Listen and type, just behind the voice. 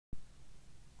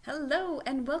Hello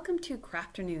and welcome to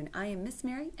Crafternoon. I am Miss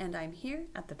Mary and I'm here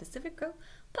at the Pacific Grove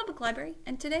Public Library,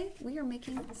 and today we are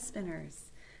making spinners.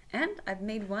 And I've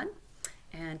made one,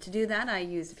 and to do that I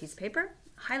used a piece of paper,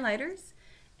 highlighters,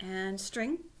 and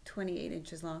string 28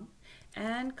 inches long,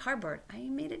 and cardboard. I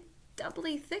made it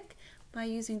doubly thick by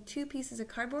using 2 pieces of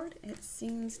cardboard. It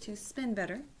seems to spin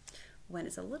better when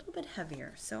it's a little bit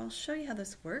heavier. So I'll show you how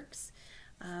this works.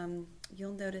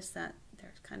 You'll notice that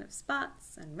there's kind of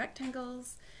spots and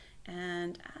rectangles,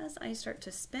 and as I start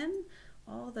to spin,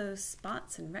 all those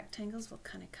spots and rectangles will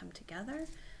kind of come together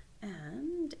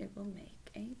and it will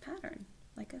make a pattern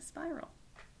like a spiral.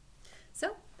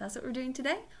 So that's what we're doing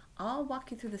today. I'll walk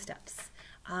you through the steps.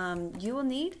 You will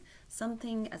need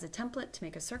something as a template to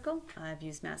make a circle. I've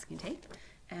used masking tape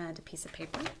and a piece of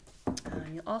paper.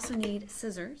 You'll also need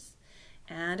scissors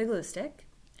and a glue stick,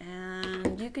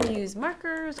 and you can use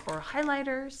markers or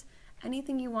highlighters,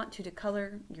 anything you want to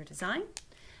color your design.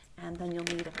 And then you'll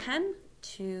need a pen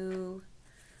to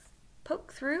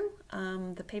poke through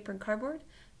the paper and cardboard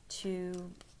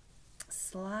to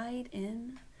slide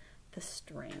in the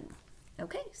string.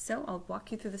 Okay, so I'll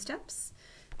walk you through the steps.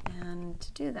 And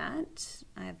to do that,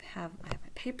 I have my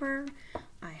paper,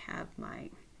 I have my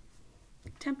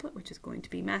template, which is going to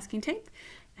be masking tape,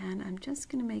 and I'm just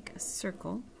going to make a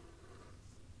circle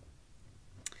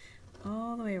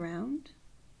all the way around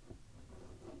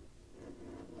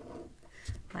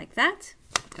like that.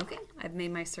 Okay, I've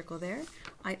made my circle there.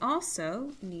 I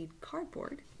also need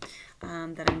cardboard that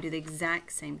I'm going to do the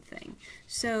exact same thing.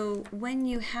 So when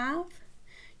you have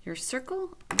your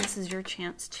circle, this is your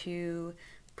chance to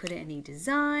put any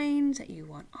designs that you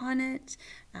want on it.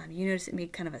 You notice it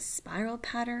made kind of a spiral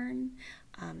pattern.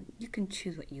 You can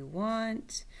choose what you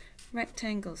want.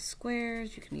 Rectangles,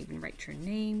 squares, you can even write your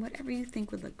name, whatever you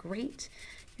think would look great.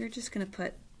 You're just going to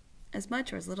put as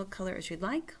much or as little color as you'd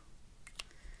like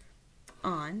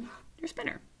on your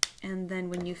spinner. And then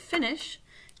when you finish,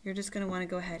 you're just going to want to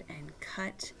go ahead and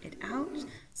cut it out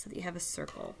so that you have a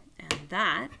circle. And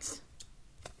that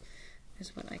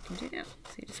is what I can do now.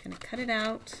 So you're just going to cut it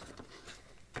out,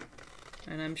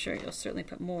 and I'm sure you'll certainly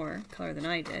put more color than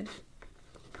I did.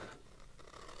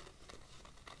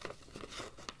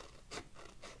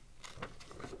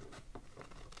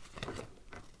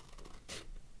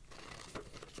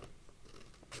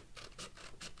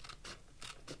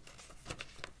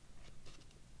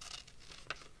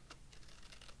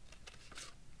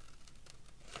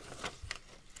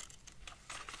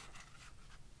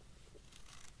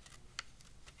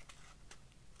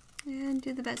 And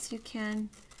do the best you can,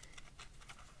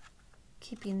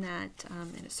 keeping that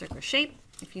in a circular shape.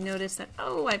 If you notice that,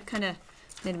 oh, I've kind of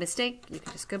made a mistake, you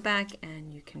can just go back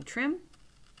and you can trim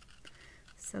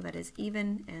so that is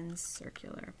even and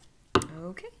circular.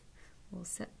 Okay, we'll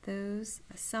set those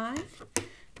aside.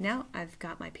 Now I've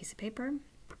got my piece of paper,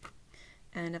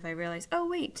 and if I realize, oh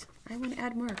wait, I want to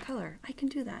add more color, I can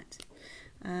do that.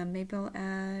 Maybe I'll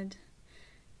add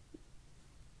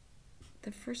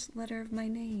the first letter of my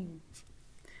name.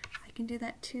 I can do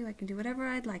that too. I can do whatever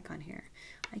I'd like on here.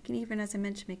 I can even, as I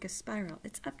mentioned, make a spiral.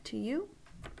 It's up to you.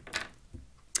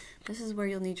 This is where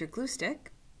you'll need your glue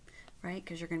stick, right?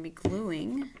 Because you're going to be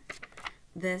gluing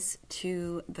this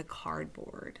to the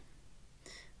cardboard.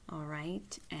 All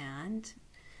right, and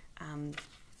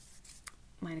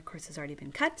mine, of course, has already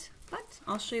been cut, but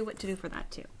I'll show you what to do for that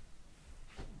too.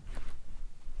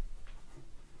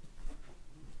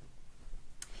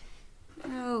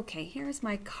 Okay, here's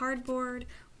my cardboard.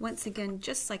 Once again,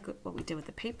 just like what we did with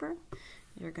the paper,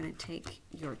 you're going to take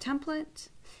your template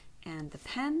and the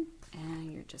pen,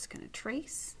 and you're just going to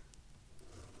trace.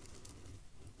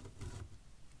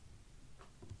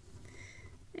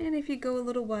 And if you go a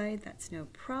little wide, that's no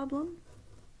problem.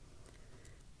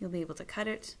 You'll be able to cut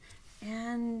it.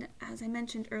 And as I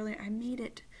mentioned earlier, I made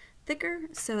it thicker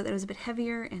so that it was a bit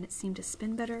heavier and it seemed to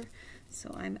spin better.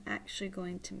 So I'm actually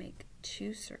going to make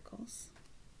 2 circles.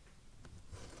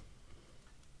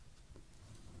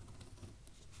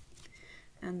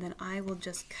 And then I will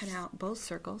just cut out both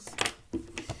circles.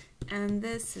 And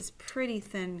this is pretty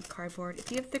thin cardboard.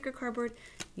 If you have thicker cardboard,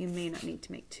 you may not need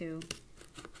to make 2.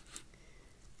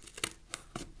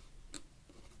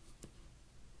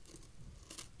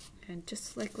 And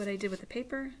just like what I did with the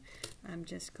paper, I'm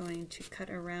just going to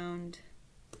cut around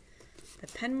the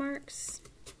pen marks.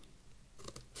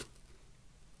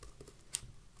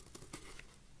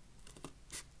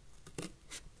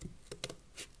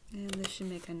 And this should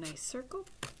make a nice circle.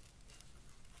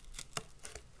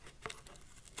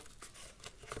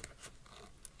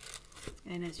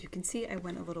 And as you can see, I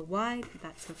went a little wide.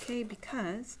 That's okay,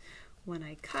 because when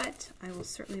I cut, I will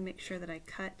certainly make sure that I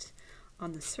cut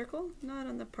on the circle, not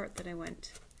on the part that I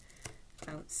went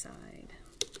outside.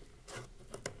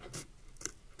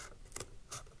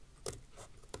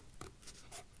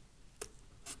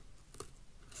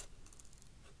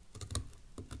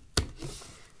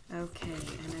 Okay,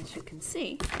 and as you can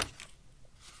see,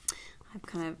 I've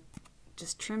kind of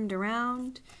just trimmed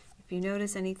around. If you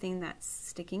notice anything that's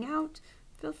sticking out,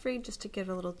 feel free just to give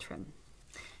it a little trim.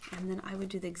 And then I would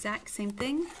do the exact same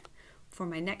thing for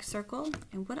my next circle.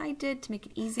 And what I did to make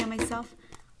it easy on myself,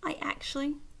 I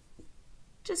actually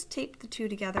just taped the two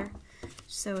together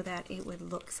so that it would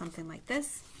look something like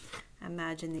this.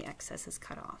 Imagine the excess is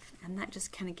cut off, and that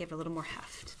just kind of gave it a little more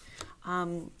heft.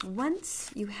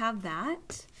 Once you have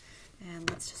that, and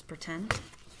let's just pretend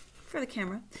for the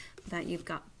camera that you've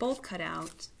got both cut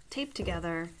out, taped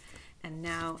together, and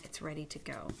now it's ready to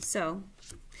go. So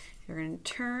you're going to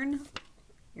turn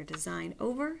your design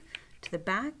over to the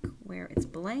back where it's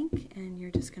blank, and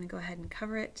you're just going to go ahead and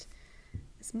cover it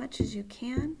as much as you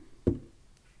can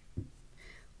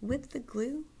with the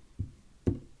glue.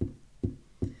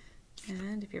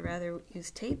 And if you'd rather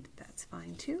use tape, that's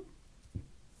fine too.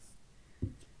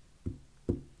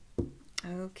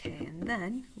 Okay, and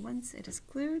then once it is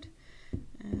glued,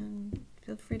 and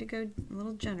feel free to go a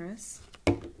little generous,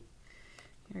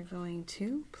 you're going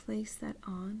to place that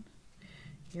on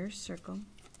your circle.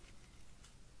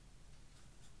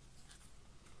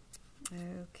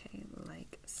 Okay,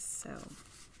 like so.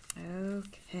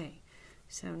 Okay,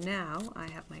 so now I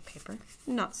have my paper,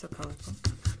 not so colorful.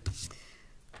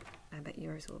 I bet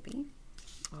yours will be.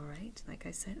 All right, like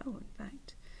I said, oh, in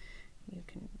fact, you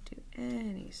can do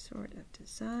any sort of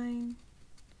design.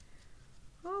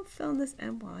 I'll fill this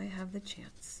in while I have the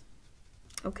chance.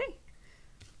 Okay.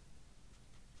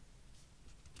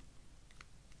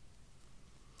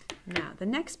 Now, the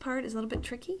next part is a little bit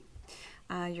tricky.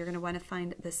 You're going to want to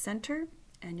find the center,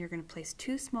 and you're going to place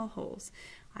two small holes.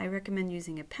 I recommend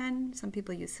using a pen. Some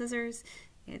people use scissors.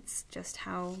 It's just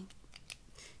how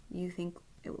you think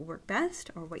it will work best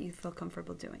or what you feel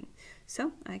comfortable doing.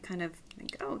 So I kind of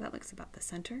think, oh, that looks about the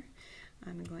center.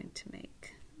 I'm going to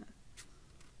make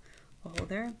a hole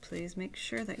there. Please make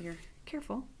sure that you're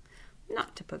careful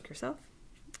not to poke yourself.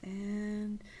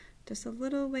 And just a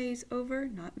little ways over,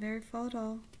 not very far at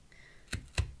all.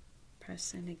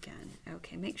 Press in again.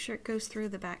 Okay, make sure it goes through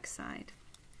the back side.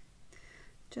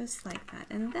 Just like that.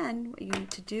 And then what you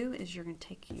need to do is you're going to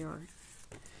take your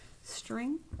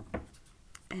string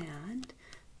and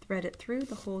thread it through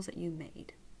the holes that you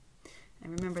made.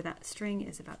 And remember that string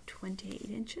is about 28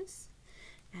 inches.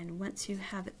 And once you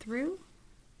have it through,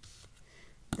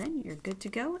 then you're good to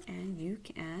go and you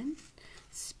can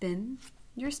spin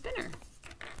your spinner.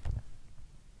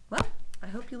 Well, I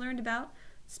hope you learned about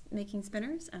making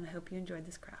spinners, and I hope you enjoyed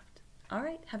this craft. All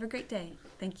right, have a great day.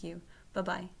 Thank you.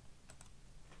 Bye-bye.